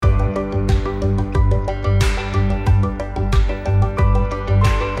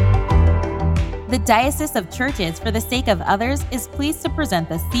Diocese of Churches for the Sake of Others is pleased to present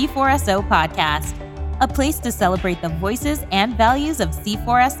the C4SO podcast, a place to celebrate the voices and values of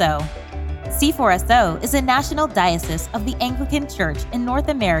C4SO. C4SO is a national diocese of the Anglican Church in North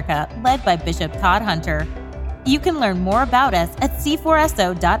America led by Bishop Todd Hunter. You can learn more about us at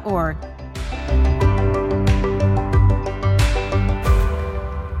c4so.org.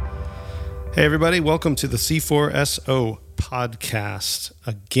 Hey everybody, welcome to the C4SO podcast.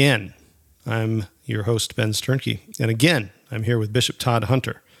 Again, I'm your host, Ben Sternke. And again, I'm here with Bishop Todd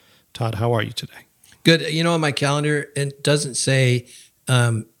Hunter. Todd, how are you today? Good. You know, on my calendar, it doesn't say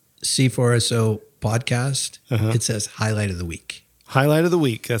C4SO podcast. It says highlight of the week. Highlight of the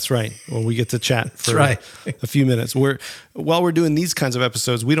week. That's right. Well, we get to chat for a few minutes. While we're doing these kinds of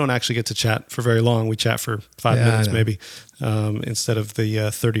episodes, we don't actually get to chat for very long. We chat for 5 minutes maybe, instead of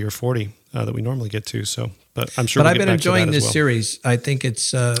the 30 or 40 that we normally get to. So, but I'm sure. But I've been enjoying this series. I think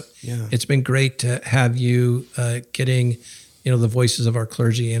it's been great to have you getting, the voices of our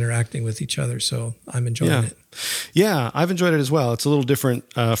clergy interacting with each other. So I'm enjoying it. Yeah, I've enjoyed it as well. It's a little different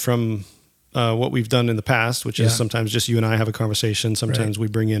from what we've done in the past, which is sometimes just you and I have a conversation. Sometimes we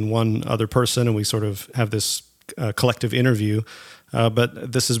bring in one other person and we sort of have this collective interview.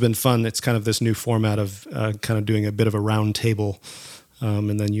 But this has been fun. It's kind of this new format of kind of doing a bit of a round table.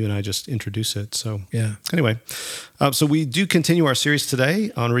 And then you and I just introduce it. So anyway, so we do continue our series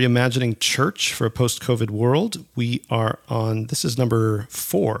today on Reimagining Church for a post-COVID world. We are on, this is number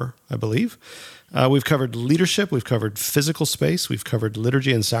 4, I believe. We've covered leadership, we've covered physical space, we've covered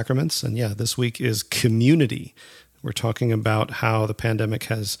liturgy and sacraments, and this week is community. We're talking about how the pandemic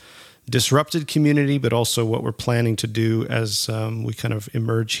has disrupted community, but also what we're planning to do as we kind of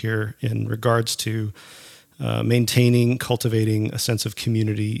emerge here in regards to maintaining, cultivating a sense of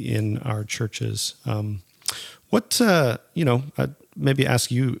community in our churches. I'd maybe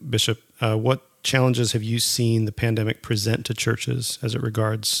ask you, Bishop, what challenges have you seen the pandemic present to churches as it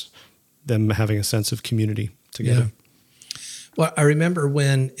regards them having a sense of community together? Well, I remember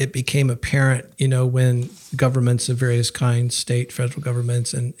when it became apparent, when governments of various kinds, state, federal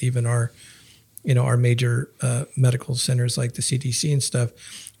governments, and even our major medical centers like the CDC and stuff,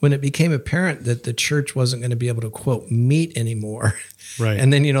 when it became apparent that the church wasn't going to be able to, quote, meet anymore. Right.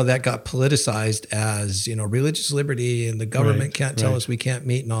 And then, that got politicized as, religious liberty and the government can't tell us we can't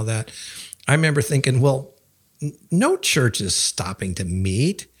meet and all that. I remember thinking, well, no church is stopping to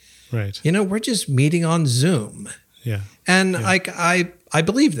meet. Right. We're just meeting on Zoom. Yeah. And I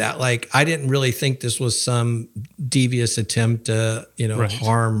believe that. I didn't really think this was some devious attempt to,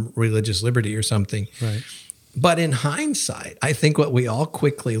 harm religious liberty or something. Right. But in hindsight, I think what we all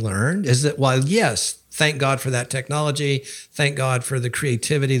quickly learned is that while, yes, thank God for that technology, thank God for the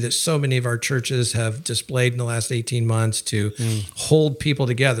creativity that so many of our churches have displayed in the last 18 months to hold people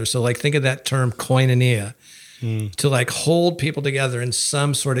together. So think of that term koinonia. To hold people together in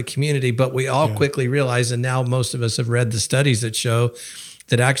some sort of community. But we all quickly realize, and now most of us have read the studies that show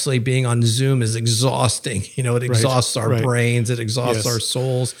that actually being on Zoom is exhausting. It exhausts our brains, it exhausts our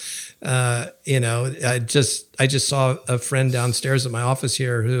souls. I just saw a friend downstairs at my office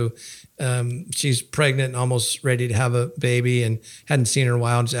here who she's pregnant and almost ready to have a baby and hadn't seen her in a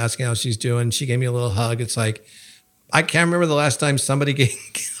while. I'm just asking how she's doing. She gave me a little hug. It's like, I can't remember the last time somebody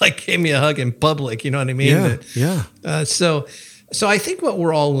gave me a hug in public. You know what I mean? So I think what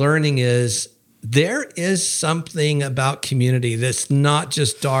we're all learning is there is something about community that's not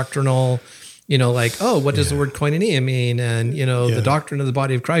just doctrinal, what does the word koinonia mean? And, the doctrine of the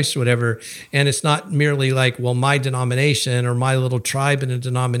body of Christ or whatever. And it's not merely my denomination or my little tribe in a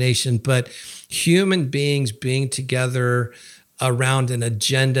denomination, but human beings being together around an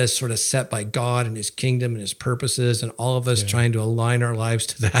agenda sort of set by God and his kingdom and his purposes, and all of us trying to align our lives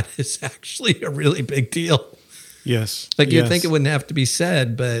to that is actually a really big deal. Yes. You'd think it wouldn't have to be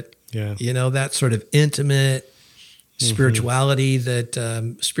said, but that sort of intimate spirituality,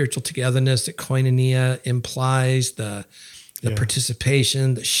 that spiritual togetherness that koinonia implies, the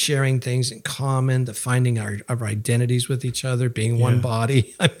participation, the sharing things in common, the finding our identities with each other, being one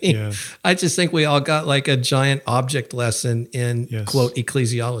body. I mean, I just think we all got a giant object lesson in, quote,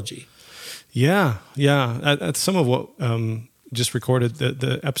 ecclesiology. Yeah. That's some of what just recorded,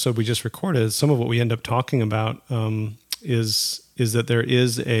 the episode we just recorded, some of what we end up talking about is that there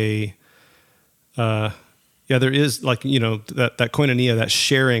is there is that koinonia, that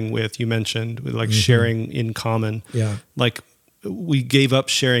sharing with, you mentioned, with sharing in common. Yeah. We gave up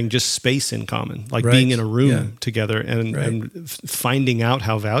sharing just space in common, being in a room together and finding out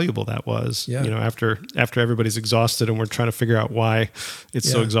how valuable that was. Yeah. After everybody's exhausted and we're trying to figure out why it's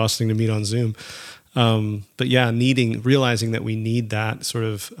so exhausting to meet on Zoom. But realizing that we need that sort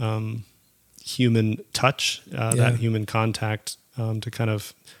of human touch, that human contact, to kind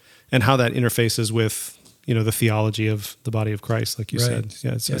of, and how that interfaces with, the theology of the body of Christ, like you said.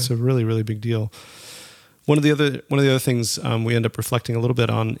 Yeah, it's a really, really big deal. One of the other things we end up reflecting a little bit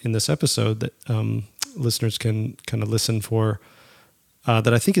on in this episode that listeners can kind of listen for,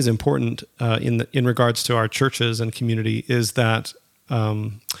 that I think is important in regards to our churches and community, is that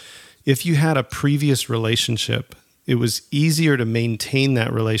if you had a previous relationship, it was easier to maintain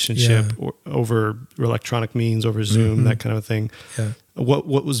that relationship over electronic means, over Zoom, that kind of thing. Yeah.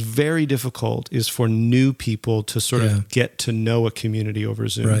 What was very difficult is for new people to sort of get to know a community over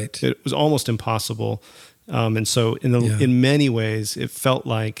Zoom. Right. It was almost impossible. And so in many ways, it felt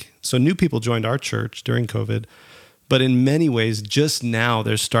like, so new people joined our church during COVID, but in many ways, just now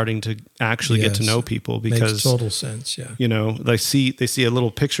they're starting to actually get to know people, because makes total sense. Yeah. They see a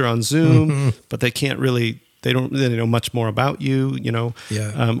little picture on Zoom, but they can't really, they don't really know much more about you,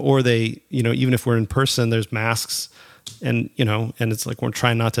 or they, even if we're in person, there's masks, and it's like we're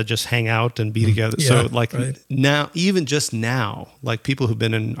trying not to just hang out and be together. So now, even just now, like people who've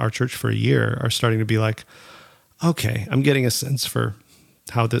been in our church for a year are starting to be like, okay, I'm getting a sense for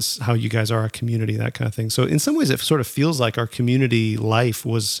how you guys are a community, that kind of thing. So in some ways, it sort of feels like our community life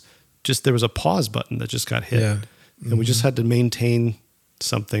was just, there was a pause button that just got hit, and we just had to maintain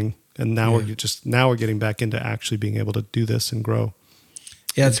something. And now we're getting back into actually being able to do this and grow.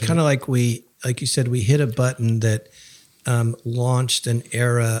 Yeah, it's kind of like like you said, we hit a button that launched an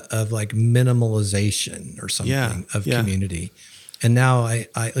era of like minimalization or something of community. And now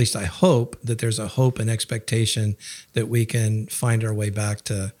at least I hope that there's a hope and expectation that we can find our way back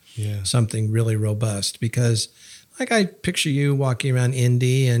to something really robust. Because like I picture you walking around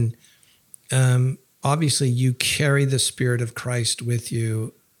Indy, and obviously you carry the Spirit of Christ with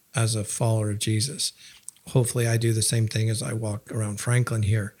you as a follower of Jesus. Hopefully I do the same thing as I walk around Franklin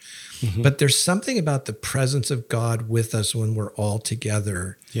here. Mm-hmm. But there's something about the presence of God with us when we're all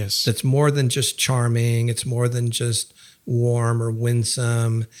together. Yes. That's more than just charming. It's more than just warm or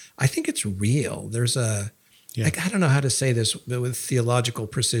winsome. I think it's real. There's like, I don't know how to say this with theological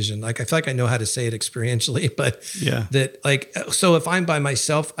precision. Like, I feel like I know how to say it experientially, but that like, so if I'm by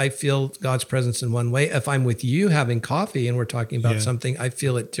myself, I feel God's presence in one way. If I'm with you having coffee and we're talking about something, I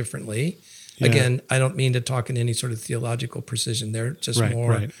feel it differently. Yeah. Again, I don't mean to talk in any sort of theological precision there, just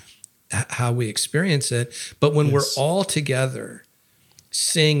more how we experience it. But when we're all together,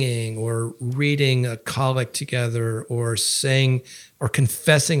 singing or reading a collect together, or saying or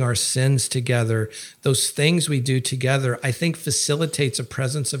confessing our sins together, those things we do together, I think facilitates a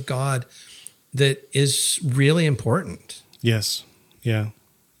presence of God that is really important. Yes. Yeah.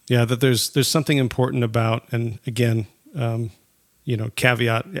 Yeah. That there's something important about, and again,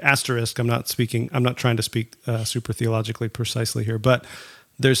 caveat, asterisk, I'm not trying to speak super theologically precisely here, but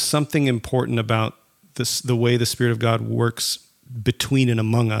there's something important about this, the way the Spirit of God works between and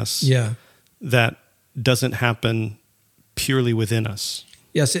among us, that doesn't happen purely within us.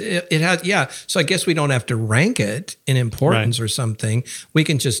 Yes, it has. So I guess we don't have to rank it in importance or something. We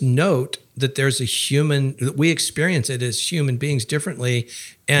can just note that there's that we experience it as human beings differently,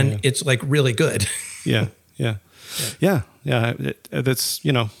 and it's like really good. Yeah. That's,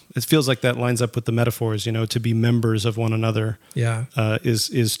 it feels like that lines up with the metaphors, to be members of one another.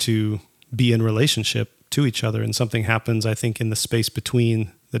 Is to be in relationship to each other, and something happens, I think, in the space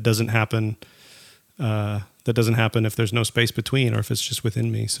between that doesn't happen if there's no space between, or if it's just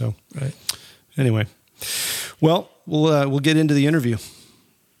within me. So, anyway, well, we'll get into the interview.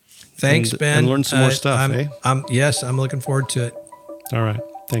 Thanks, Ben, and learn some more stuff. I'm looking forward to it. All right,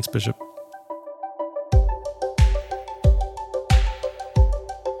 thanks, Bishop.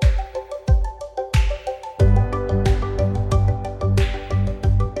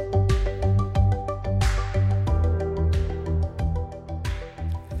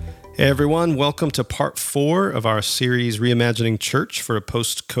 Hey everyone, welcome to part 4 of our series, Reimagining Church for a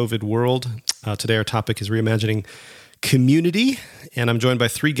Post-COVID World. Today our topic is reimagining community, and I'm joined by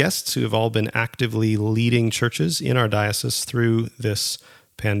 3 guests who have all been actively leading churches in our diocese through this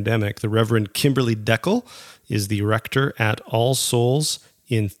pandemic. The Reverend Kimberly Deckel is the rector at All Souls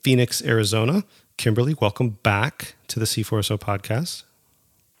in Phoenix, Arizona. Kimberly, welcome back to the C4SO podcast.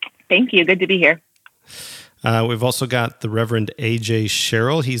 Thank you. Good to be here. We've also got the Reverend A.J.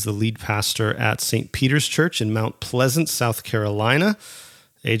 Sherrill. He's the lead pastor at St. Peter's Church in Mount Pleasant, South Carolina.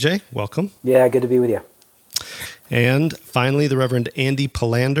 A.J., welcome. Yeah, good to be with you. And finally, the Reverend Andy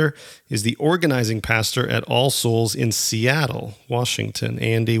Palander is the organizing pastor at All Souls in Seattle, Washington.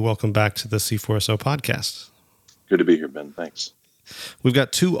 Andy, welcome back to the C4SO podcast. Good to be here, Ben. Thanks. We've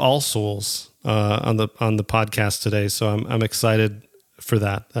got 2 All Souls on the podcast today, so I'm excited for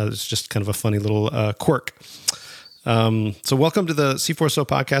that. It's just kind of a funny little quirk. So welcome to the C4SO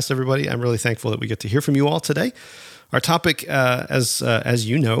podcast, everybody. I'm really thankful that we get to hear from you all today. Our topic, as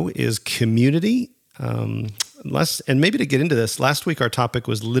you know, is community. And maybe to get into this, last week our topic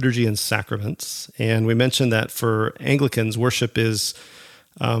was liturgy and sacraments. And we mentioned that for Anglicans, worship is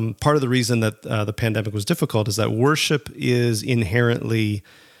part of the reason that the pandemic was difficult is that worship is inherently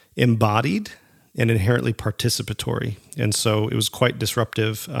embodied and inherently participatory. And so it was quite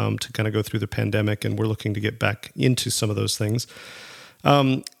disruptive to kind of go through the pandemic, and we're looking to get back into some of those things.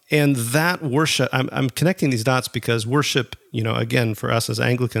 And that worship, I'm connecting these dots because worship, again, for us as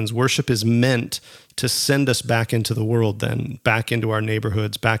Anglicans, worship is meant to send us back into the world then, back into our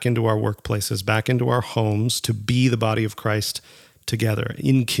neighborhoods, back into our workplaces, back into our homes, to be the body of Christ together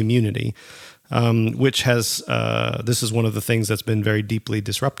in community. Which has, this is one of the things that's been very deeply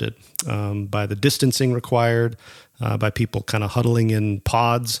disrupted by the distancing required, by people kind of huddling in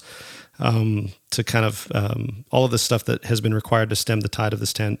pods, to kind of all of the stuff that has been required to stem the tide of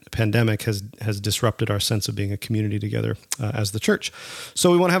this pandemic has disrupted our sense of being a community together as the church. So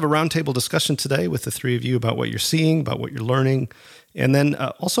we want to have a roundtable discussion today with the three of you about what you're seeing, about what you're learning, and then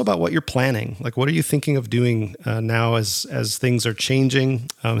also about what you're planning. Like, what are you thinking of doing now as things are changing?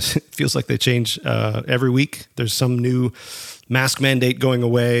 It feels like they change every week. There's some new mask mandate going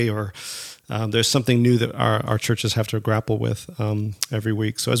away, or there's something new that our churches have to grapple with every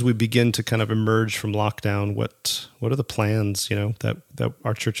week. So as we begin to kind of emerge from lockdown, what are the plans, that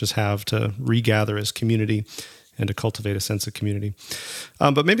our churches have to regather as community and to cultivate a sense of community?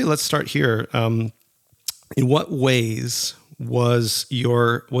 But maybe let's start here. In what ways was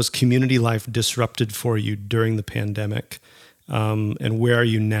community life disrupted for you during the pandemic? And where are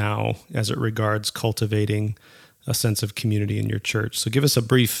you now as it regards cultivating a sense of community in your church? So give us a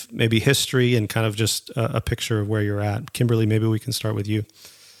brief, maybe history and kind of just a picture of where you're at. Kimberly, maybe we can start with you.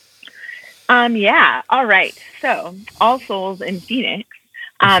 Yeah. All right. So All Souls in Phoenix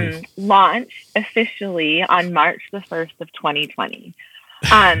launched officially on March the 1st of 2020.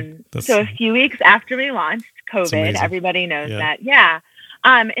 So a few weeks after we launched, COVID, everybody knows that. Yeah.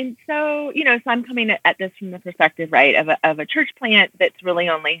 And so, so I'm coming at this from the perspective, right, of a church plant that's really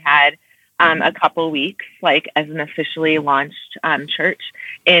only had a couple weeks, like as an officially launched church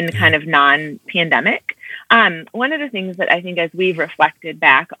in kind of non-pandemic. One of the things that I think as we've reflected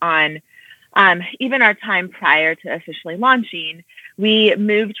back on even our time prior to officially launching, we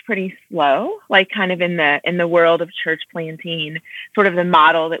moved pretty slow, like kind of in the world of church planting, sort of the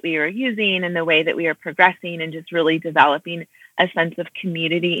model that we were using and the way that we are progressing and just really developing a sense of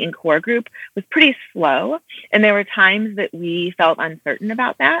community and core group was pretty slow. And there were times that we felt uncertain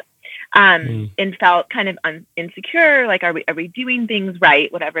about that and felt kind of insecure, like, are we doing things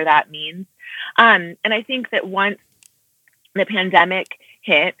right, whatever that means. And I think that once the pandemic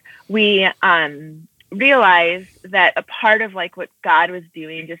hit, we realized that a part of like what God was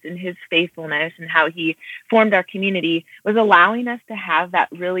doing just in his faithfulness and how he formed our community was allowing us to have that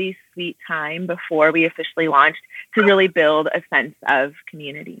really sweet time before we officially launched to really build a sense of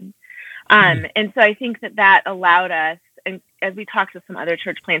community. And so I think that allowed us, and as we talked to some other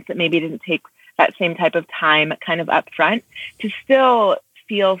church plants that maybe didn't take that same type of time kind of up front, to still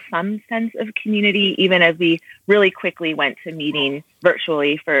feel some sense of community, even as we really quickly went to meeting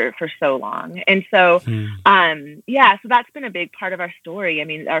virtually for so long. And so, so that's been a big part of our story. I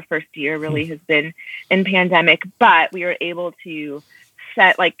mean, our first year really has been in pandemic, but we were able to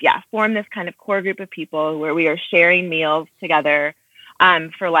form this kind of core group of people where we are sharing meals together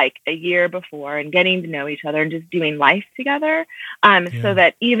for like a year before and getting to know each other and just doing life together. So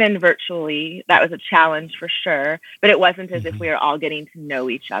that even virtually, that was a challenge for sure, but it wasn't as if we were all getting to know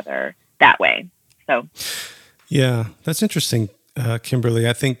each other that way. So, yeah, that's interesting, Kimberly.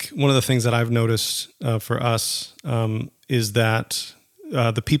 I think one of the things that I've noticed for us is that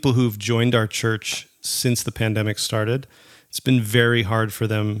the people who've joined our church since the pandemic started, it's been very hard for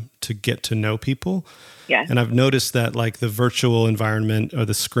them to get to know people. Yeah. And I've noticed that like the virtual environment or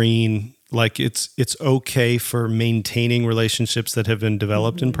the screen, like it's okay for maintaining relationships that have been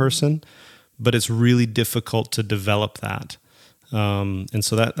developed in person, but it's really difficult to develop that. And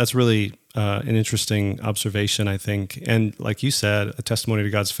so that's really an interesting observation, I think. And like you said, a testimony to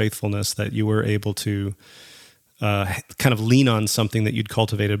God's faithfulness that you were able to kind of lean on something that you'd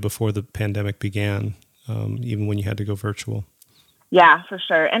cultivated before the pandemic began, even when you had to go virtual. Yeah, for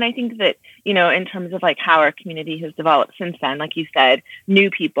sure. And I think that, in terms of like how our community has developed since then, like you said,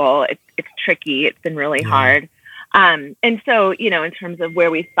 new people, it's tricky. It's been really hard. And so, in terms of where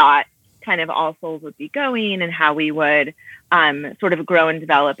we thought kind of All Souls would be going and how we would sort of grow and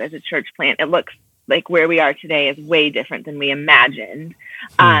develop as a church plant, it looks like where we are today is way different than we imagined.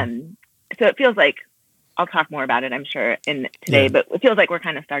 So it feels like, I'll talk more about it, I'm sure, in today, but it feels like we're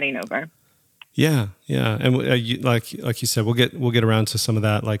kind of starting over. Yeah. And like you said, we'll get around to some of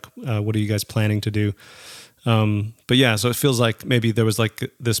that. Like, what are you guys planning to do? But yeah, so it feels like maybe there was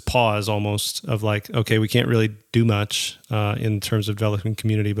like this pause almost of like, okay, we can't really do much in terms of developing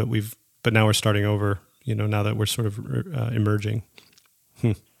community, but now we're starting over. Now that we're sort of emerging.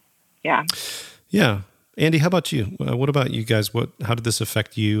 Yeah. Yeah. Andy, how about you? What about you guys? How did this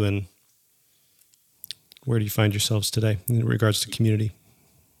affect you, and where do you find yourselves today in regards to community?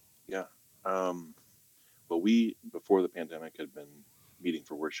 Yeah. Well, we, before the pandemic, had been meeting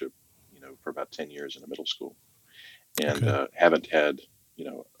for worship, for about 10 years in a middle school, and haven't had,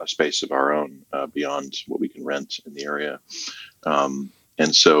 a space of our own beyond what we can rent in the area.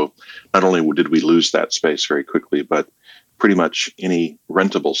 And so not only did we lose that space very quickly, but pretty much any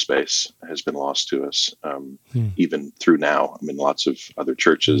rentable space has been lost to us, even through now. I mean, lots of other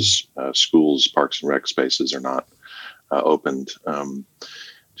churches, schools, parks and rec spaces are not opened.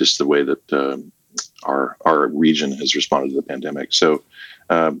 Just the way that our region has responded to the pandemic. So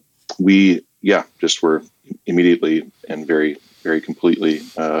we just were immediately and very, very completely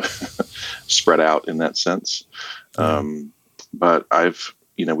spread out in that sense. But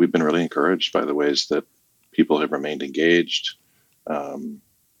we've been really encouraged by the ways that people have remained engaged. I've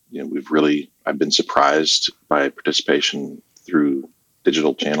been surprised by participation through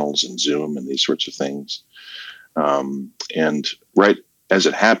digital channels and Zoom and these sorts of things. And right as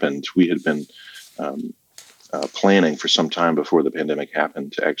it happened, we had been planning for some time before the pandemic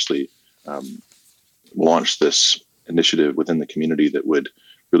happened to actually launch this initiative within the community that would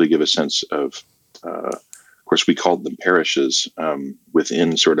really give a sense of course, we called them parishes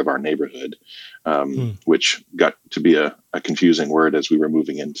within sort of our neighborhood, which got to be a confusing word as we were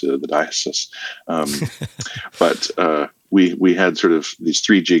moving into the diocese. But we had sort of these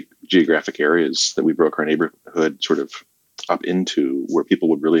three geographic areas that we broke our neighborhood sort of up into, where people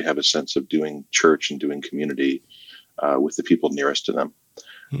would really have a sense of doing church and doing community with the people nearest to them.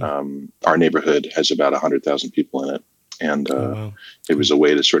 Our neighborhood has about 100,000 people in it. And it was a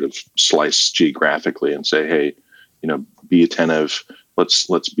way to sort of slice geographically and say, hey, be attentive.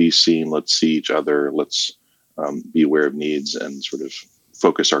 Let's be seen. Let's see each other. Let's be aware of needs and sort of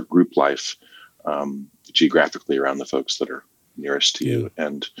focus our group life geographically around the folks that are nearest to you.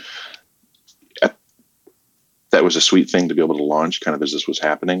 And that was a sweet thing to be able to launch kind of as this was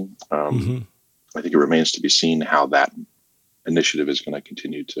happening. I think it remains to be seen how that initiative is going to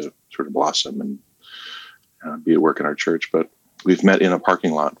continue to sort of blossom and be at work in our church. But we've met in a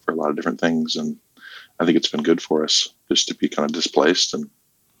parking lot for a lot of different things, and I think it's been good for us just to be kind of displaced and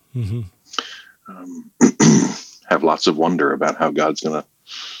have lots of wonder about how God's going to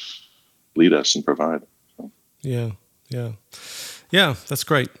lead us and provide. So. Yeah, that's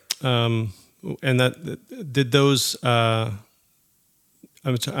great. And that did those. I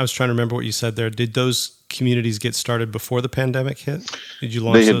was trying to remember what you said there. Did those communities get started before the pandemic hit? Did you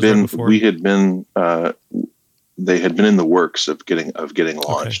launch those right before? They had been in the works of getting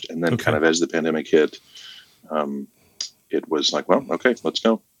launched, and then kind of as the pandemic hit, it was like, well, okay, let's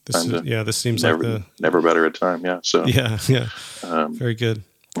go. This seems never better a time. Yeah. So very good.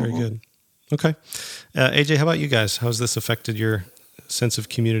 Okay, AJ, how about you guys? How's this affected your sense of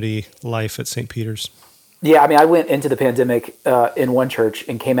community life at St. Peter's? Yeah, I mean, I went into the pandemic in one church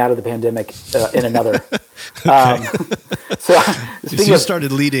and came out of the pandemic in another. So you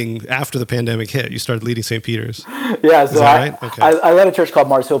started leading after the pandemic hit. You stared leading St. Peter's. Yeah, so I led a church called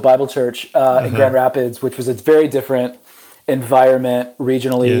Mars Hill Bible Church in Grand Rapids, which was a very different environment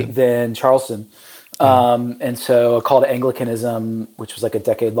regionally than Charleston. And so a call to Anglicanism, which was like a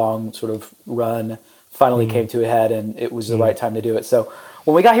decade-long sort of run, finally came to a head, and it was the right time to do it. So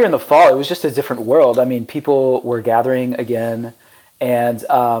when we got here in the fall, it was just a different world. I mean, people were gathering again, and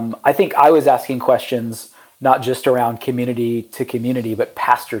I think I was asking questions not just around community to community, but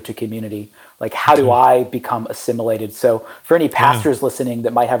pastor to community. Like, how do I become assimilated? So for any pastors listening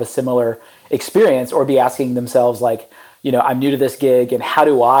that might have a similar experience or be asking themselves, like, I'm new to this gig, and how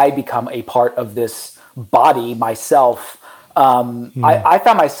do I become a part of this body myself? I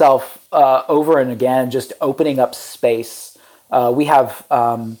found myself over and again just opening up space. We have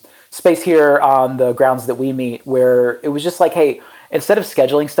space here on the grounds that we meet where it was just like, hey, instead of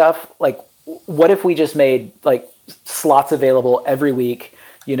scheduling stuff, like, what if we just made like slots available every week,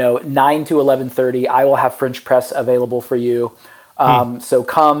 9 to 11:30, I will have French press available for you. So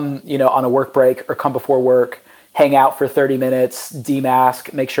come, on a work break or come before work, hang out for 30 minutes,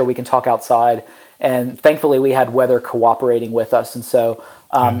 demask, make sure we can talk outside. And thankfully we had weather cooperating with us. And so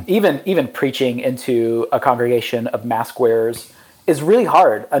Even preaching into a congregation of mask wearers is really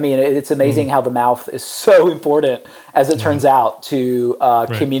hard. I mean, it's amazing how the mouth is so important, as it turns out, to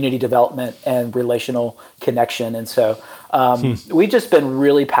community development and relational connection. And so we've just been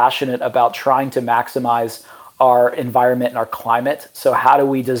really passionate about trying to maximize our environment and our climate. So how do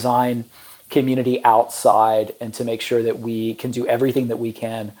we design community outside and to make sure that we can do everything that we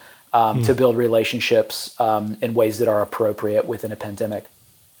can to build relationships in ways that are appropriate within a pandemic?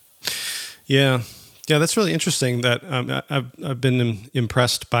 Yeah, that's really interesting. That I've been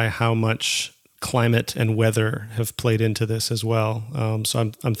impressed by how much climate and weather have played into this as well.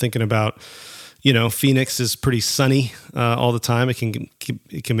 So I'm thinking about, Phoenix is pretty sunny all the time.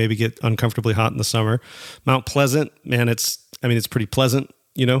 It can maybe get uncomfortably hot in the summer. Mount Pleasant, man, it's pretty pleasant.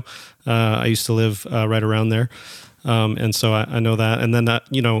 I used to live right around there, and so I know that. And then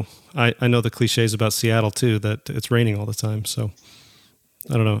I know the cliches about Seattle too, that it's raining all the time. So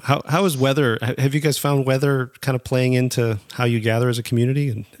I don't know. How is weather? Have you guys found weather kind of playing into how you gather as a community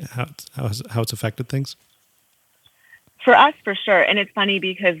and how it's affected things? For us, for sure. And it's funny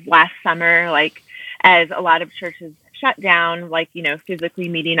because last summer, as a lot of churches shut down, physically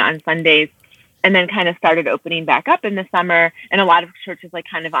meeting on Sundays, and then kind of started opening back up in the summer. And a lot of churches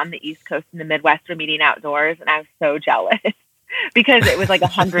kind of on the East Coast and the Midwest were meeting outdoors. And I was so jealous because it was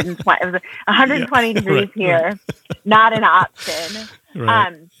 120 degrees here, not an option.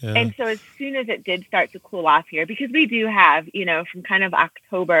 And so as soon as it did start to cool off here, because we do have, from kind of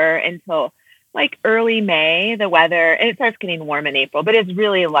October until early May, the weather, and it starts getting warm in April, but it's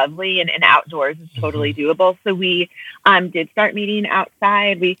really lovely and outdoors is totally doable. So we did start meeting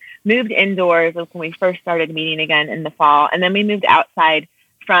outside. We moved indoors when we first started meeting again in the fall. And then we moved outside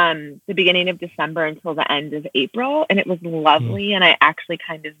from the beginning of December until the end of April. And it was lovely. And I actually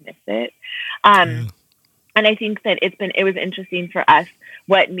kind of miss it. And I think that it was interesting for us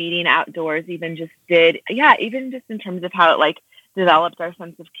what meeting outdoors even just did. Yeah, even just in terms of how it developed our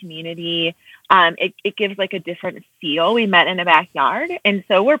sense of community. It gives a different feel. We met in a backyard. And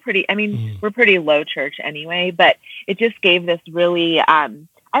so we're pretty low church anyway, but it just gave this really,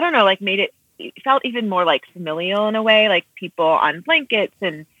 made it felt even more familial in a way, people on blankets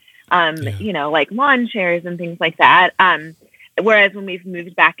and, lawn chairs and things like that. Whereas when we've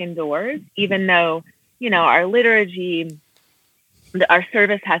moved back indoors, even though, our liturgy, our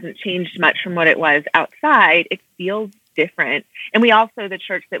service hasn't changed much from what it was outside, it feels different. And we also, the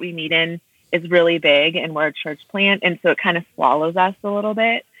church that we meet in is really big and we're a church plant. And so it kind of swallows us a little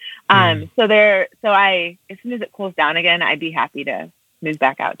bit. As soon as it cools down again, I'd be happy to move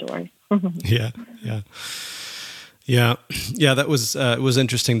back outdoors. Yeah. That was, it was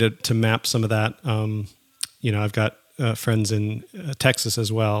interesting to map some of that. I've got friends in Texas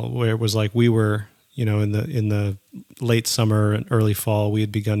as well, where it was we were, in the late summer and early fall, we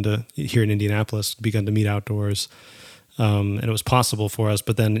had begun to, here in Indianapolis, begun to meet outdoors. And it was possible for us,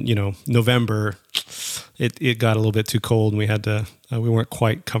 but then, November, it got a little bit too cold and we had to, we weren't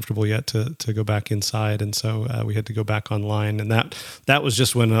quite comfortable yet to go back inside. And so we had to go back online. And that was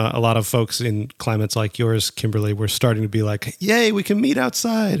just when a lot of folks in climates like yours, Kimberly, were starting to be yay, we can meet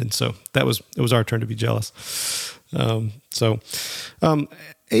outside. And so it was our turn to be jealous.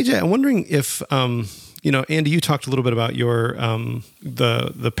 AJ, I'm wondering if, Andy, you talked a little bit about your,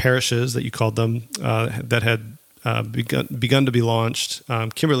 the parishes that you called them, that had, begun to be launched.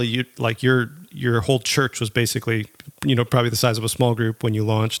 Kimberly, your whole church was basically, probably the size of a small group when you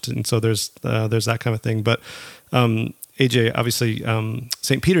launched, and so there's that kind of thing. But AJ, obviously,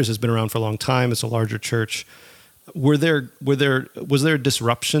 St. Peter's has been around for a long time. It's a larger church. Was there a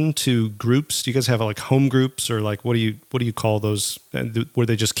disruption to groups? Do you guys have home groups, or what do you call those? And were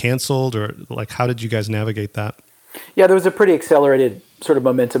they just canceled, or how did you guys navigate that? Yeah, there was a pretty accelerated sort of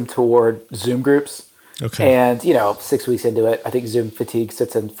momentum toward Zoom groups. Okay. And, 6 weeks into it, I think Zoom fatigue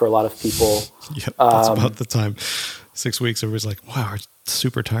sits in for a lot of people. Yep, that's about the time. 6 weeks, everybody's wow, we're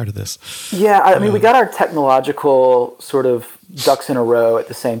super tired of this. Yeah, we got our technological sort of ducks in a row at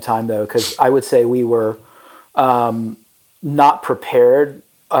the same time, though, because I would say we were not prepared.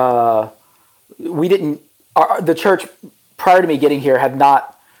 The church, prior to me getting here, had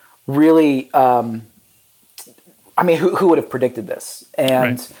not really... who would have predicted this?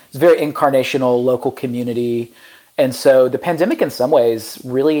 And It's a very incarnational local community. And so the pandemic in some ways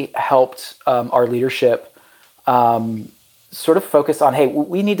really helped our leadership sort of focus on, hey,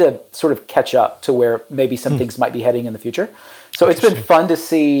 we need to sort of catch up to where maybe some things might be heading in the future. So it's been fun to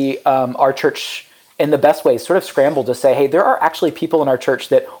see our church in the best ways sort of scramble to say, hey, there are actually people in our church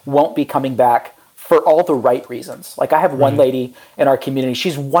that won't be coming back for all the right reasons. I have one lady in our community.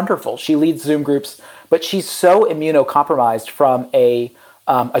 She's wonderful. She leads Zoom groups, but she's so immunocompromised from a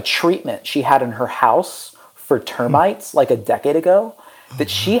a treatment she had in her house for termites like a decade ago, that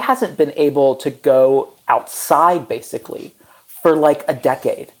she hasn't been able to go outside basically for like a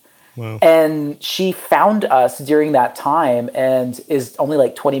decade. Wow. And she found us during that time and is only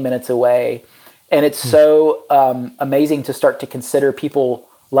like 20 minutes away. And it's so amazing to start to consider people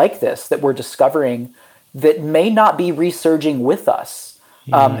like this that we're discovering that may not be resurging with us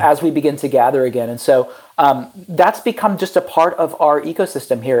as we begin to gather again. And so that's become just a part of our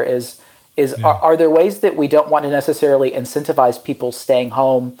ecosystem here are there ways that we don't want to necessarily incentivize people staying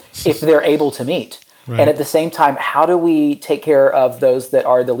home if they're able to meet? Right. And at the same time, how do we take care of those that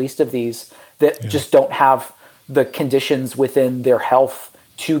are the least of these that just don't have the conditions within their health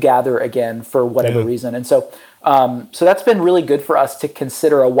to gather again for whatever reason? And so so that's been really good for us to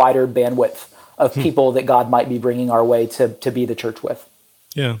consider a wider bandwidth of people that God might be bringing our way to be the church with.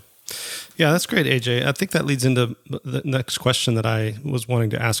 Yeah. Yeah, that's great, AJ. I think that leads into the next question that I was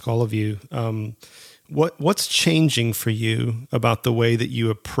wanting to ask all of you. What's changing for you about the way that you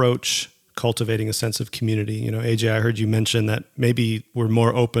approach cultivating a sense of community? You know, AJ, I heard you mention that maybe we're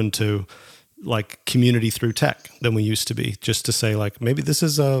more open to like community through tech than we used to be, just to say like, maybe this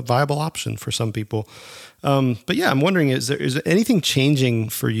is a viable option for some people. But yeah, I'm wondering, is there anything changing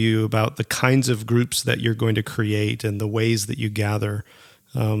for you about the kinds of groups that you're going to create and the ways that you gather?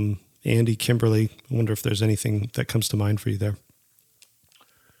 Andy, Kimberly, I wonder if there's anything that comes to mind for you there.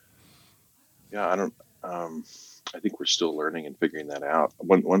 Yeah, I think we're still learning and figuring that out.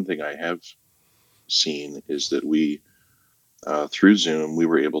 One thing I have seen is that we, through Zoom, we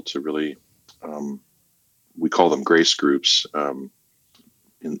were able to really, we call them grace groups,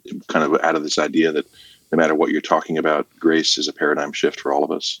 in kind of out of this idea that no matter what you're talking about, grace is a paradigm shift for all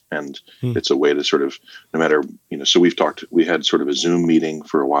of us. And it's a way to sort of, no matter, so we had sort of a Zoom meeting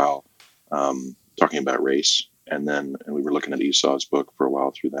for a while, talking about race. And we were looking at Esau's book for a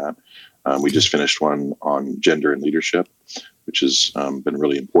while through that. We just finished one on gender and leadership, which has been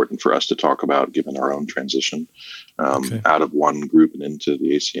really important for us to talk about given our own transition out of one group and into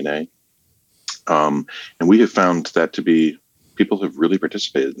the ACNA. And we have found that to be, people have really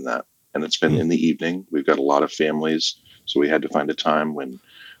participated in that. And it's been in the evening. We've got a lot of families. So we had to find a time when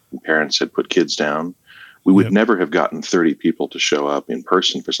parents had put kids down. We would never have gotten 30 people to show up in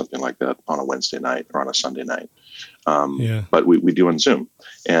person for something like that on a Wednesday night or on a Sunday night. But we do on Zoom.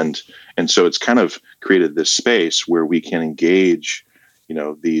 And so it's kind of created this space where we can engage,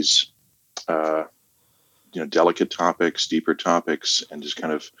 these, delicate topics, deeper topics, and just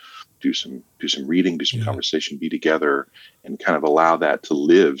kind of do some reading, do some conversation, be together, and kind of allow that to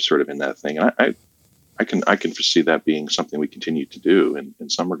live sort of in that thing. And I can foresee that being something we continue to do in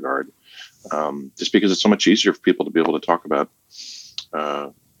some regard, just because it's so much easier for people to be able to talk about,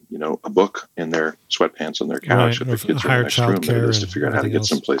 a book in their sweatpants on their couch with their kids are in the next room than it is to figure out how to get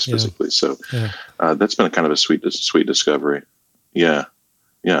someplace physically. So that's been a kind of a sweet discovery. Yeah.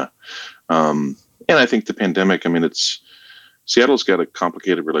 And I think the pandemic, Seattle's got a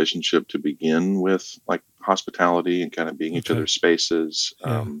complicated relationship to begin with, like hospitality and kind of being each other's spaces.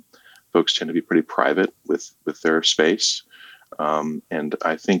 Folks tend to be pretty private with their space. And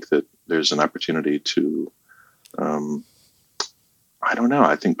I think that there's an opportunity to, I don't know.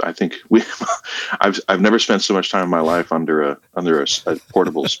 I think I've never spent so much time in my life under a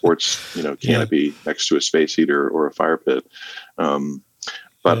portable sports, canopy next to a space heater or a fire pit.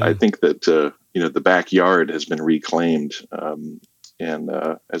 But I think that, the backyard has been reclaimed, and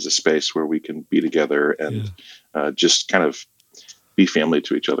as a space where we can be together and just kind of be family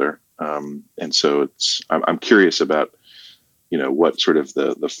to each other. And so I'm curious about, what sort of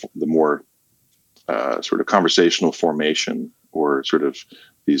the more sort of conversational formation or sort of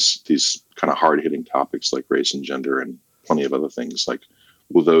these kind of hard hitting topics like race and gender and plenty of other things, like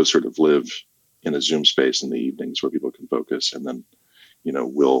will those sort of live in a Zoom space in the evenings where people can focus, and then,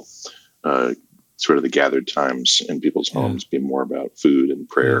 will sort of the gathered times in people's homes be more about food and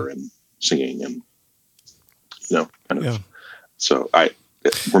prayer and singing and, so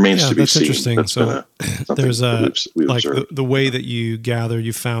it remains to be that's seen. Interesting. That's so there's we've like observed. the way that you gather,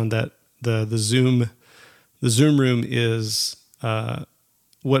 you found that the Zoom room is,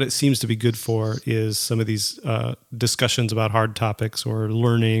 what it seems to be good for is some of these discussions about hard topics or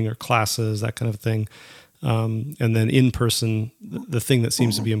learning or classes, that kind of thing. And then in person, the thing that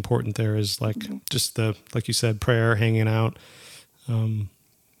seems to be important there is like just like you said, prayer, hanging out. And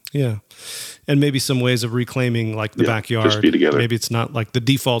maybe some ways of reclaiming like the backyard. Just be together. Maybe it's not like the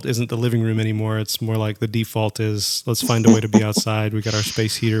default isn't the living room anymore. It's more like the default is let's find a way to be outside. We got our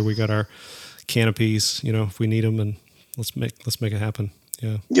space heater. We got our canopies, if we need them, and let's make it happen.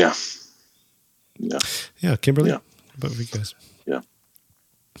 Yeah. Kimberly? How about you guys?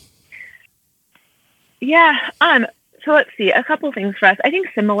 Yeah. So let's see, a couple things for us. I think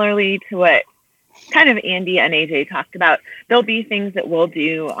similarly to what kind of Andy and AJ talked about, there'll be things that we'll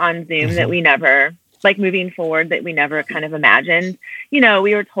do on Zoom that we never, like moving forward, that we never kind of imagined. We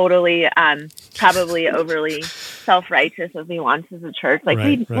were totally probably overly self-righteous as we launched as a church. Like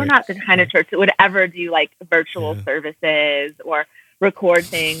we're not the kind of church that would ever do like virtual services or record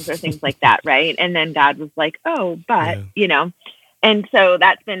things or things like that. Right. And then God was like, oh, but, and so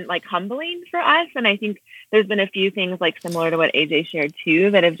that's been like humbling for us. And I think there's been a few things like similar to what AJ shared too,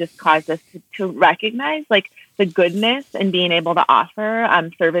 that have just caused us to recognize like the goodness and being able to offer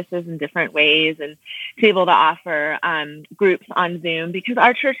services in different ways, and to be able to offer groups on Zoom, because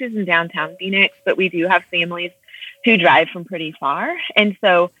our church is in downtown Phoenix, but we do have families who drive from pretty far. And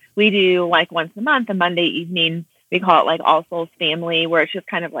so we do like once a month, a Monday evening, we call it like All Souls Family, where it's just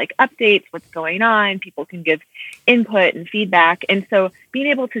kind of like updates, what's going on. People can give input and feedback. And so being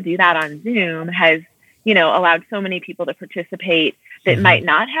able to do that on Zoom has, allowed so many people to participate that might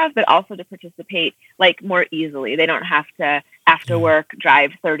not have, but also to participate like more easily. They don't have to, after work,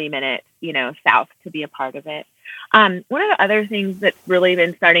 drive 30 minutes, south to be a part of it. One of the other things that's really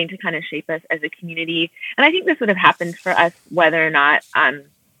been starting to kind of shape us as a community, and I think this would have happened for us whether or not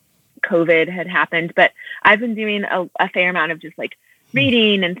COVID had happened, but I've been doing a fair amount of just like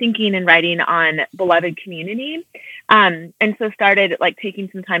reading and thinking and writing on beloved community. And so started like taking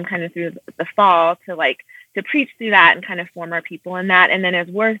some time kind of through the fall to preach through that and kind of form our people in that. And then as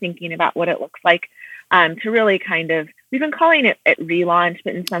we're thinking about what it looks like to really kind of, we've been calling it relaunch,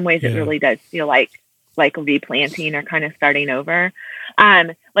 but in some ways it really does feel like replanting or kind of starting over.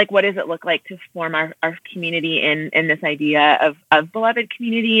 Like what does it look like to form our community in this idea of beloved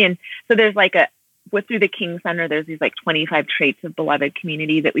community? And so there's like through the King Center, there's these like 25 traits of beloved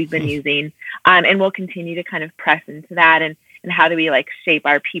community that we've been using. And we'll continue to kind of press into that and how do we like shape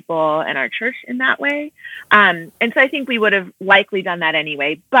our people and our church in that way. And so I think we would have likely done that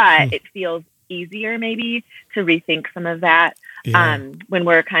anyway, but it feels easier maybe to rethink some of that when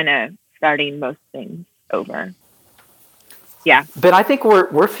we're kind of starting most things over. Yeah. But I think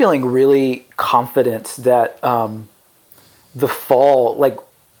we're feeling really confident that the fall, like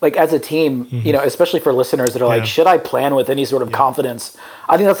as a team, especially for listeners that are like, should I plan with any sort of confidence?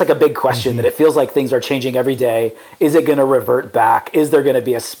 I think that's like a big question, that it feels like things are changing every day. Is it going to revert back? Is there going to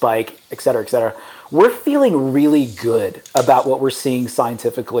be a spike, et cetera, et cetera? We're feeling really good about what we're seeing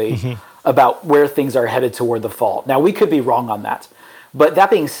scientifically about where things are headed toward the fall. Now, we could be wrong on that. But that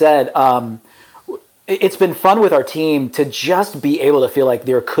being said, it's been fun with our team to just be able to feel like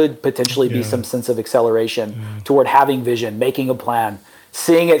there could potentially be some sense of acceleration toward having vision, making a plan,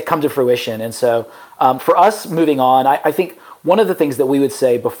 seeing it come to fruition. And so for us moving on, I think one of the things that we would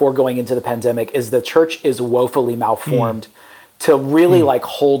say before going into the pandemic is the church is woefully malformed to really like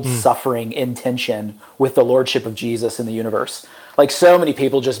hold suffering in tension with the lordship of Jesus in the universe. Like so many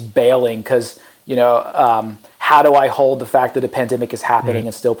people just bailing because, how do I hold the fact that a pandemic is happening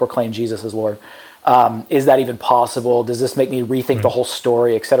and still proclaim Jesus as Lord? Is that even possible? Does this make me rethink the whole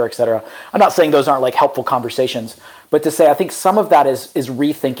story, et cetera, et cetera? I'm not saying those aren't like helpful conversations, but to say I think some of that is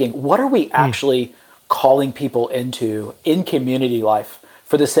rethinking what are we actually calling people into in community life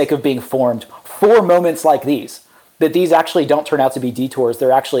for the sake of being formed for moments like these, that these actually don't turn out to be detours.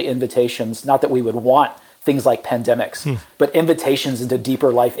 They're actually invitations, not that we would want things like pandemics, but invitations into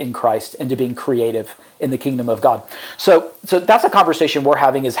deeper life in Christ, into being creative in the kingdom of God. So that's a conversation we're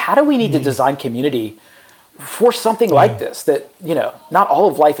having, is how do we need to design community for something like this, that, not all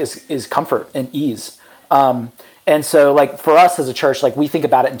of life is comfort and ease. And so like for us as a church, like we think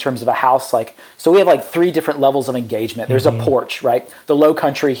about it in terms of a house, like, so we have like 3 different levels of engagement. There's a porch, right? The low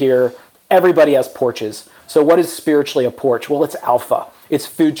country here, everybody has porches. So what is spiritually a porch? Well, it's Alpha. It's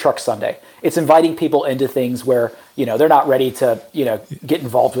Food Truck Sunday. It's inviting people into things where, they're not ready to, get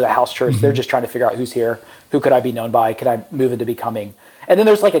involved with a house church. They're just trying to figure out who's here. Who could I be known by? Could I move into becoming? And then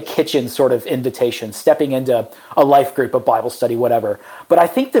there's like a kitchen sort of invitation, stepping into a life group, a Bible study, whatever. But I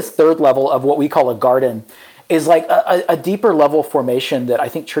think this 3rd level of what we call a garden is like a deeper level formation that I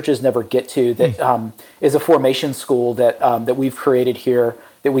think churches never get to, that is a formation school that we've created here,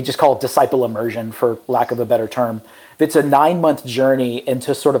 that we just call disciple immersion, for lack of a better term. It's a 9-month journey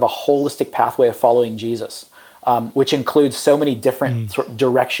into sort of a holistic pathway of following Jesus, which includes so many different sort of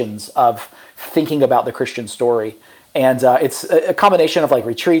directions of thinking about the Christian story. And it's a combination of like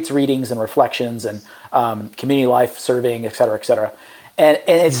retreats, readings, and reflections, and community life, serving, et cetera, et cetera. And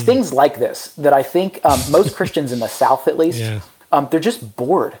it's things like this that I think most Christians in the South, at least, they're just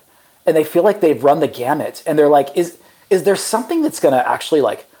bored, and they feel like they've run the gamut, and they're like, is there something that's going to actually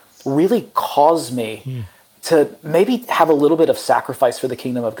like really cause me to maybe have a little bit of sacrifice for the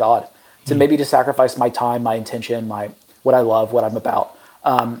kingdom of God, maybe to sacrifice my time, my intention, what I love, what I'm about.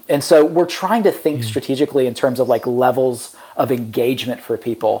 And so we're trying to think strategically in terms of like levels of engagement for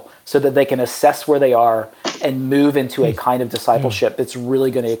people so that they can assess where they are and move into a kind of discipleship that's really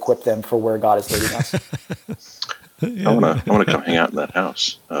going to equip them for where God is leading us. I want to come hang out in that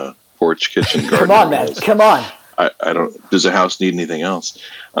house. Porch, kitchen, garden. Come on, man. Come on. I don't. Does the house need anything else?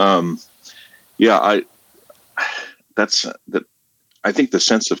 I think the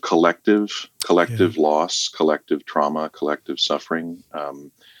sense of collective loss, collective trauma, collective suffering.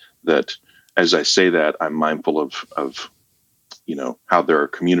 That, as I say that, I'm mindful of how there are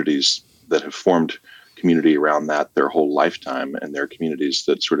communities that have formed community around that their whole lifetime, and there are communities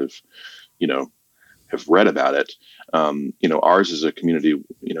that sort of, have read about it. Ours is a community,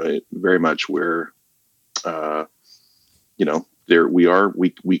 very much where, there we are.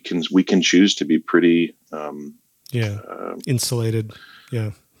 We can choose to be pretty insulated,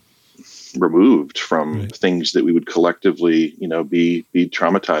 removed from things that we would collectively, be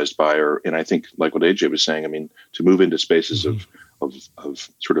traumatized by, and I think, like what AJ was saying, I mean, to move into spaces of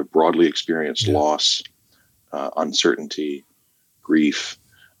sort of broadly experienced loss, uncertainty, grief.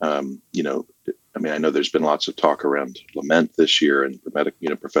 I mean, I know there's been lots of talk around lament this year and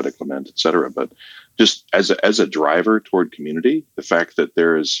prophetic lament, et cetera, but just as a driver toward community, the fact that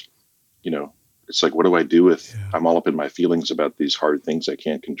there is, it's like, what do I do with, I'm all up in my feelings about these hard things I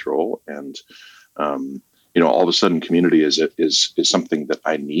can't control. And, all of a sudden community is something that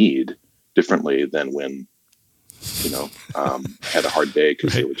I need differently than when, I had a hard day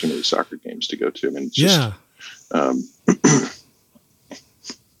because there were too many soccer games to go to. I mean, it's just,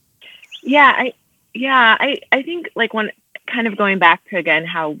 I think like one kind of going back to again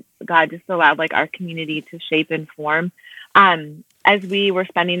how God just allowed like our community to shape and form. As we were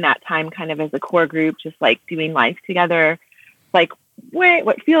spending that time kind of as a core group, just like doing life together, like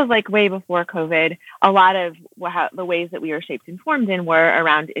what feels like way before COVID, a lot of the ways that we were shaped and formed in were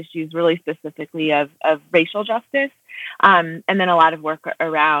around issues really specifically of racial justice. And then a lot of work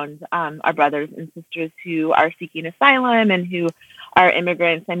around our brothers and sisters who are seeking asylum and who are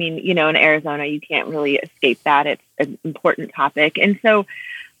immigrants. I mean, in Arizona, you can't really escape that. It's an important topic. And so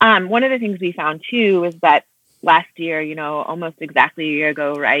one of the things we found too is that last year, almost exactly a year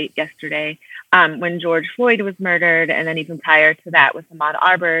ago, right, yesterday, when George Floyd was murdered, and then even prior to that with Ahmaud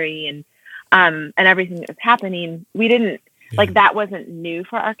Arbery and everything that was happening, we didn't, like, that wasn't new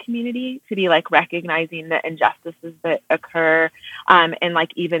for our community to be, like, recognizing the injustices that occur, and,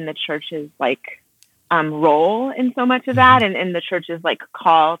 like, even the church's, like, role in so much of that, and the church's, like,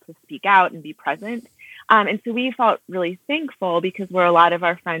 call to speak out and be present. And so we felt really thankful because where a lot of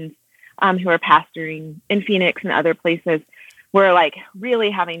our friends who are pastoring in Phoenix and other places were, like, really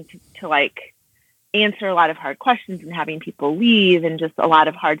having to like, answer a lot of hard questions and having people leave and just a lot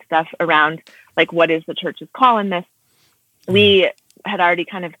of hard stuff around, like, what is the church's call in this? We had already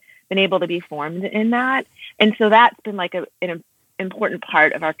kind of been able to be formed in that. And so that's been, like, an important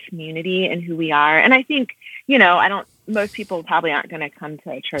part of our community and who we are. And I think, most people probably aren't going to come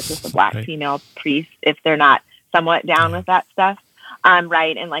to a church with a Black female priest if they're not somewhat down with that stuff.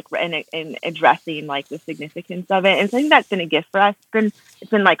 Right. And like, and addressing like the significance of it. And so I think that's been a gift for us.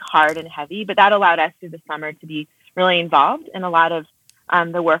 It's been like hard and heavy, but that allowed us through the summer to be really involved in a lot of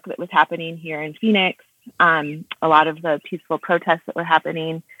the work that was happening here in Phoenix, a lot of the peaceful protests that were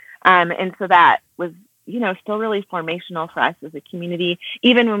happening. And so that was, still really formational for us as a community,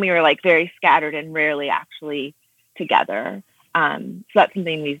 even when we were like very scattered and rarely actually together. So that's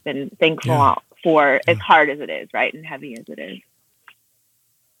something we've been thankful for, as hard as it is, right, and heavy as it is.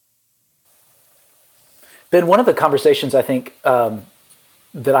 Ben, one of the conversations I think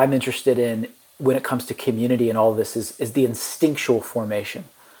that I'm interested in when it comes to community and all of this is the instinctual formation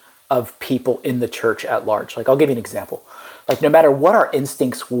of people in the church at large. Like, I'll give you an example. Like, no matter what our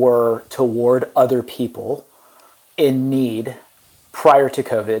instincts were toward other people in need prior to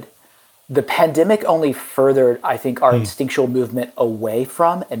COVID, the pandemic only furthered, I think, our instinctual movement away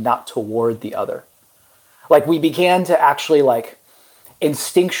from and not toward the other. Like, we began to actually, like,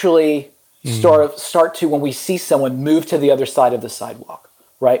 instinctually start to, when we see someone, move to the other side of the sidewalk,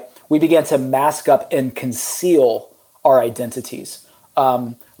 right? We began to mask up and conceal our identities,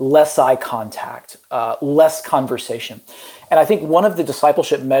 less eye contact, less conversation. And I think one of the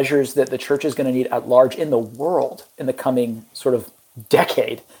discipleship measures that the church is going to need at large in the world in the coming sort of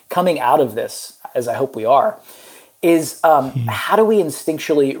decade, coming out of this, as I hope we are, is how do we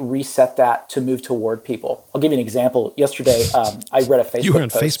instinctually reset that to move toward people? I'll give you an example. Yesterday, I read a Facebook post. You were on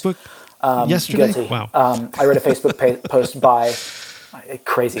Facebook? Yesterday? Wow. I read a Facebook post by,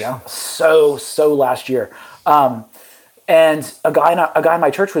 crazy, huh? So last year. And a guy in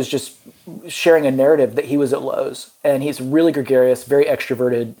my church was just sharing a narrative that he was at Lowe's, and he's really gregarious, very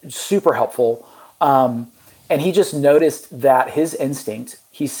extroverted, super helpful. And he just noticed that his instinct,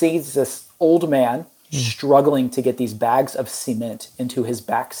 he sees this old man struggling to get these bags of cement into his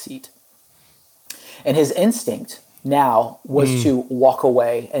back seat. And his instinct now was to walk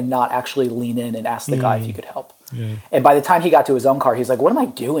away and not actually lean in and ask the guy if he could help. Yeah. And by the time he got to his own car, he's like, what am I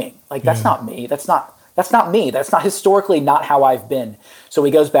doing? Like, that's not me. That's not me. That's not historically not how I've been. So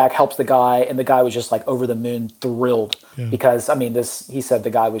he goes back, helps the guy, and the guy was just like over the moon thrilled because, I mean, he said the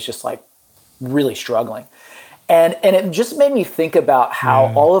guy was just like really struggling. And it just made me think about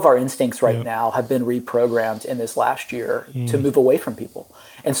how all of our instincts right now have been reprogrammed in this last year to move away from people.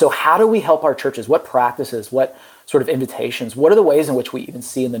 And so how do we help our churches? What practices, what sort of invitations, what are the ways in which we even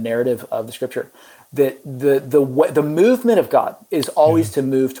see in the narrative of the scripture that the movement of God is always to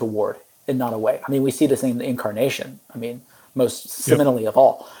move toward and not away? I mean, we see this in the incarnation. I mean, most seminally of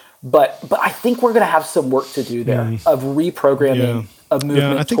all. But I think we're going to have some work to do there of reprogramming a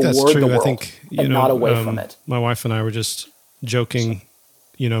movement toward the world and not away from it. My wife and I were just joking.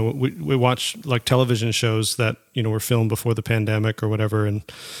 You know, we watch like television shows that, you know, were filmed before the pandemic or whatever. And,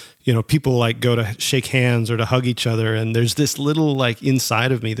 you know, people like go to shake hands or to hug each other. And there's this little like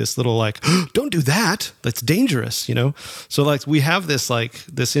inside of me, this little like, oh, don't do that. That's dangerous, you know? So like we have this like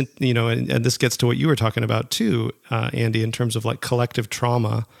this, you know, and this gets to what you were talking about too, Andy, in terms of like collective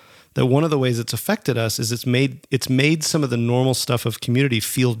trauma, that one of the ways it's affected us is it's made some of the normal stuff of community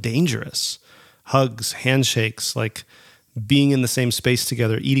feel dangerous. Hugs, handshakes, like being in the same space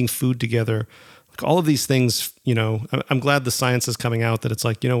together, eating food together, like all of these things, you know, I'm glad the science is coming out that it's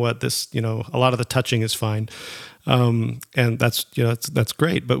like, you know what, this, you know, a lot of the touching is fine. And that's, you know, that's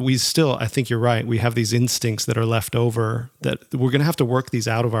great. But we still, I think you're right. We have these instincts that are left over that we're going to have to work these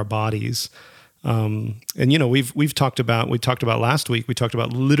out of our bodies. And, you know, we talked about last week, we talked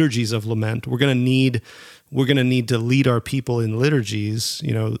about liturgies of lament. We're going to need to lead our people in liturgies,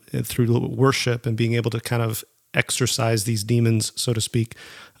 you know, through worship and being able to kind of exorcise these demons, so to speak,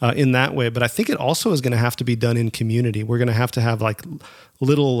 in that way. But I think it also is going to have to be done in community. We're going to have like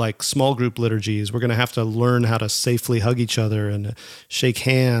little like small group liturgies. We're going to have to learn how to safely hug each other and shake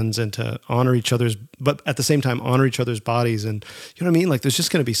hands and to honor each other's, but at the same time, honor each other's bodies. And you know what I mean? Like there's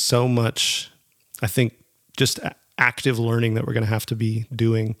just going to be so much, I think, just active learning that we're going to have to be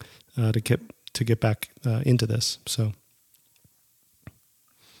doing to get back into this. So.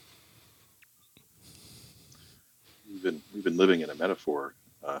 We've been living in a metaphor,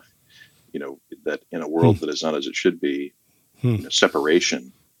 you know, that in a world that is not as it should be, you know,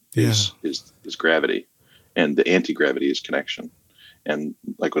 separation is gravity, and the anti-gravity is connection. And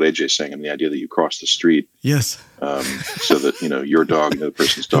like what AJ is saying, and the idea that you cross the street, so that, you know, your dog and the other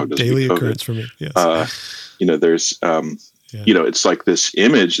person's dog doesn't daily get COVID. Occurrence for me. Yes. You know, there's, you know, it's like this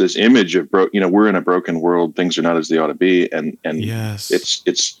image of you know, we're in a broken world. Things are not as they ought to be, and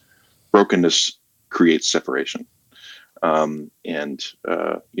it's brokenness creates separation. You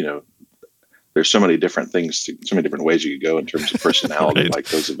know, there's so many different things, so many different ways you could go in terms of personality, like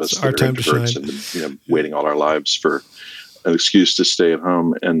those of us that are introverts and, you know, waiting all our lives for an excuse to stay at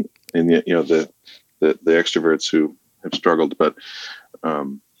home, and you know, the extroverts who have struggled. But,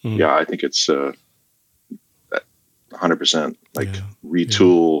 I think it's, 100% like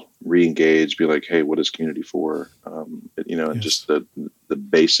retool, re-engage, be like, hey, what is community for? You know, and just the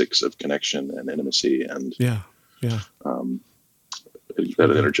basics of connection and intimacy and, that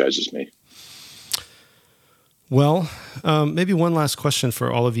energizes me. Well, maybe one last question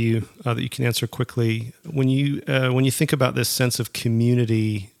for all of you that you can answer quickly. When you think about this sense of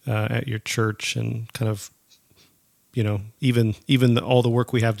community at your church and kind of, you know, even all the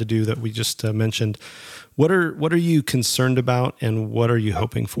work we have to do that we just mentioned, what are you concerned about and what are you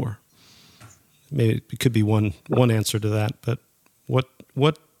hoping for? Maybe it could be one answer to that, but what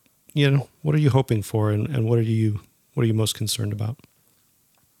you know, what are you hoping for and what are you most concerned about?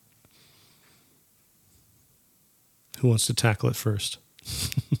 Who wants to tackle it first?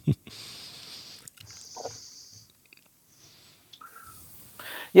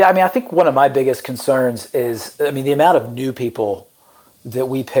 Yeah, I mean, I think one of my biggest concerns is, I mean, the amount of new people that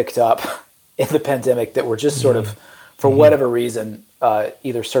we picked up in the pandemic that were just sort of, for whatever reason,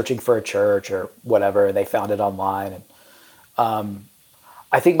 either searching for a church or whatever, and they found it online. And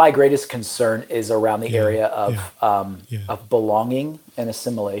I think my greatest concern is around the area of belonging and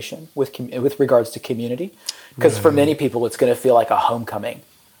assimilation with regards to community. Because for many people, it's going to feel like a homecoming,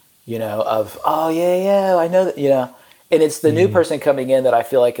 you know, of, oh, yeah, I know that, you know. And it's the new person coming in that I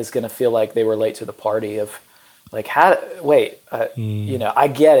feel like is going to feel like they were late to the party of, like, you know, I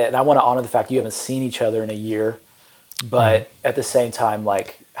get it. And I want to honor the fact you haven't seen each other in a year. but at the same time,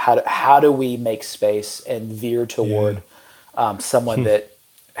 like how do we make space and veer toward someone that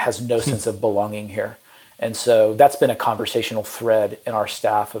has no sense of belonging here? And so that's been a conversational thread in our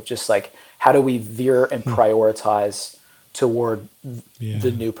staff of just like, how do we veer and prioritize toward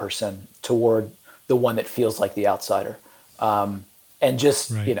the new person, toward the one that feels like the outsider? And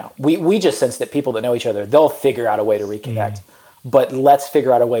just, we just sense that people that know each other, they'll figure out a way to reconnect. But let's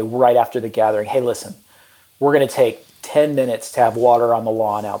figure out a way right after the gathering. Hey, listen, we're going to take 10 minutes to have water on the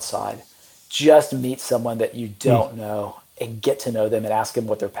lawn outside. Just meet someone that you don't know and get to know them and ask them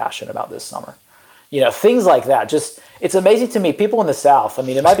what they're passionate about this summer. Things like that. Just, it's amazing to me. People in the South, I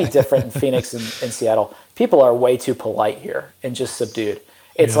mean, it might be different in Phoenix and Seattle. People are way too polite here and just subdued.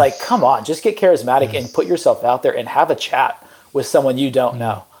 It's like, come on, just get charismatic and put yourself out there and have a chat with someone you don't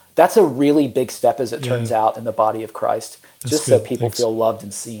know. That's a really big step, as it turns out, in the body of Christ. That's just good. So people feel loved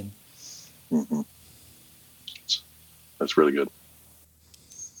and seen. Mm-hmm. That's really good.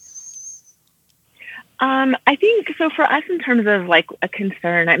 I think so for us in terms of like a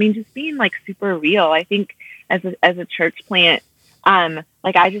concern, I mean, just being like super real, I think as a church plant,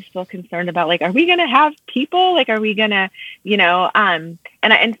 like I just feel concerned about like, are we going to have people? Like, are we going to, in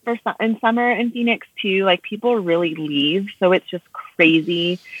summer in Phoenix too, like people really leave. So it's just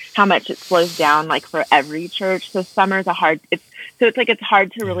crazy how much it slows down like for every church. So summer's it's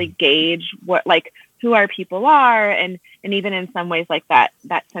hard to really gauge what, like, who our people are, and even in some ways like that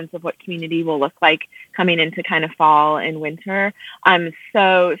sense of what community will look like coming into kind of fall and winter.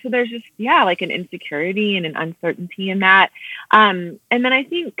 So there's just, like an insecurity and an uncertainty in that. And then I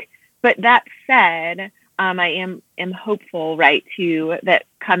think, but that said, I am hopeful, right, too, that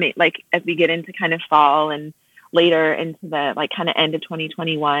coming, like, as we get into kind of fall and later into the like kind of end of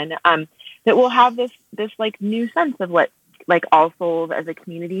 2021, that we'll have this like new sense of what like All Souls as a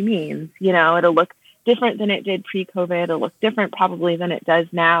community means. It'll look different than it did pre-COVID. It'll look different probably than it does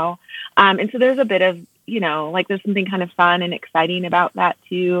now. And so there's a bit of, like there's something kind of fun and exciting about that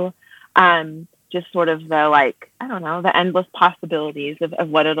too. Just sort of the, like, I don't know, the endless possibilities of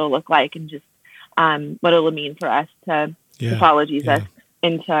what it'll look like, and just what it'll mean for us to follow Jesus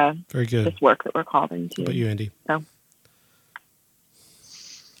into this work that we're called into. How about you, Andy? So.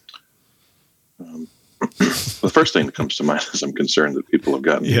 The first thing that comes to mind is I'm concerned that people have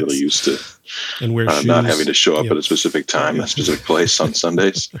gotten really used to and not having to show up at a specific time, a specific place on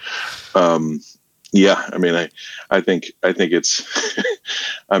Sundays. I mean, I think it's,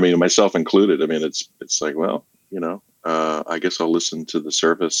 I mean, myself included. I mean, it's like, well, I guess I'll listen to the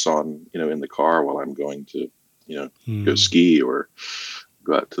service on, in the car while I'm going to, go ski or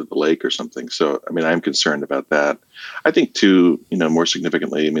go out to the lake or something. So, I mean, I'm concerned about that. I think too, more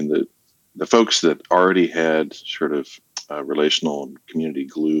significantly, I mean, the folks that already had sort of relational and community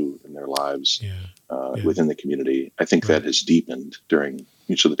glue in their lives within the community, I think that has deepened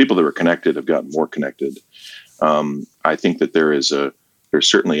so the people that were connected have gotten more connected. I think that there's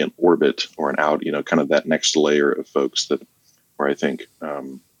certainly an orbit or an out, kind of that next layer of folks where I think,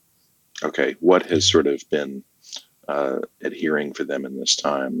 okay, what has sort of been adhering for them in this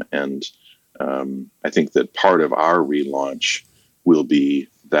time? And I think that part of our relaunch will be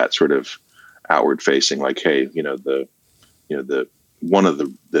that sort of outward facing, like, hey, the one of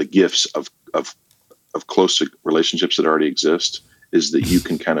the gifts of close relationships that already exist is that you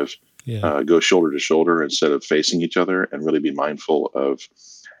can kind of go shoulder to shoulder instead of facing each other, and really be mindful of,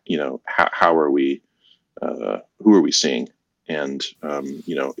 how are we, who are we seeing? And,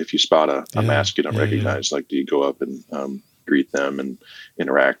 if you spot a mask you don't recognize, like, do you go up and greet them and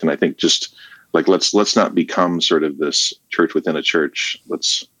interact? And I think just like, let's not become sort of this church within a church.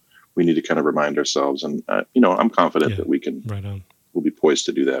 We need to kind of remind ourselves, and I'm confident that we can. Right on. We'll be poised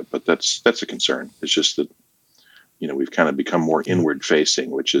to do that, but that's a concern. It's just that we've kind of become more inward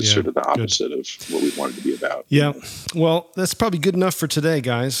facing, which is sort of the opposite of what we wanted to be about. Yeah. Well, that's probably good enough for today,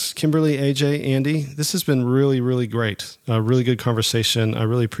 guys. Kimberly, AJ, Andy, this has been really, really great. A really good conversation. I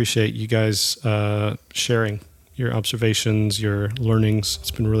really appreciate you guys sharing your observations, your learnings.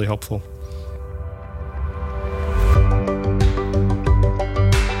 It's been really helpful.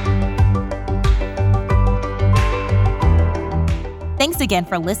 Thanks again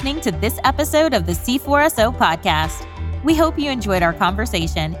for listening to this episode of the C4SO podcast. We hope you enjoyed our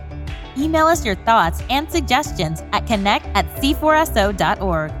conversation. Email us your thoughts and suggestions at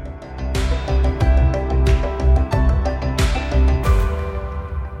connect@c4so.org.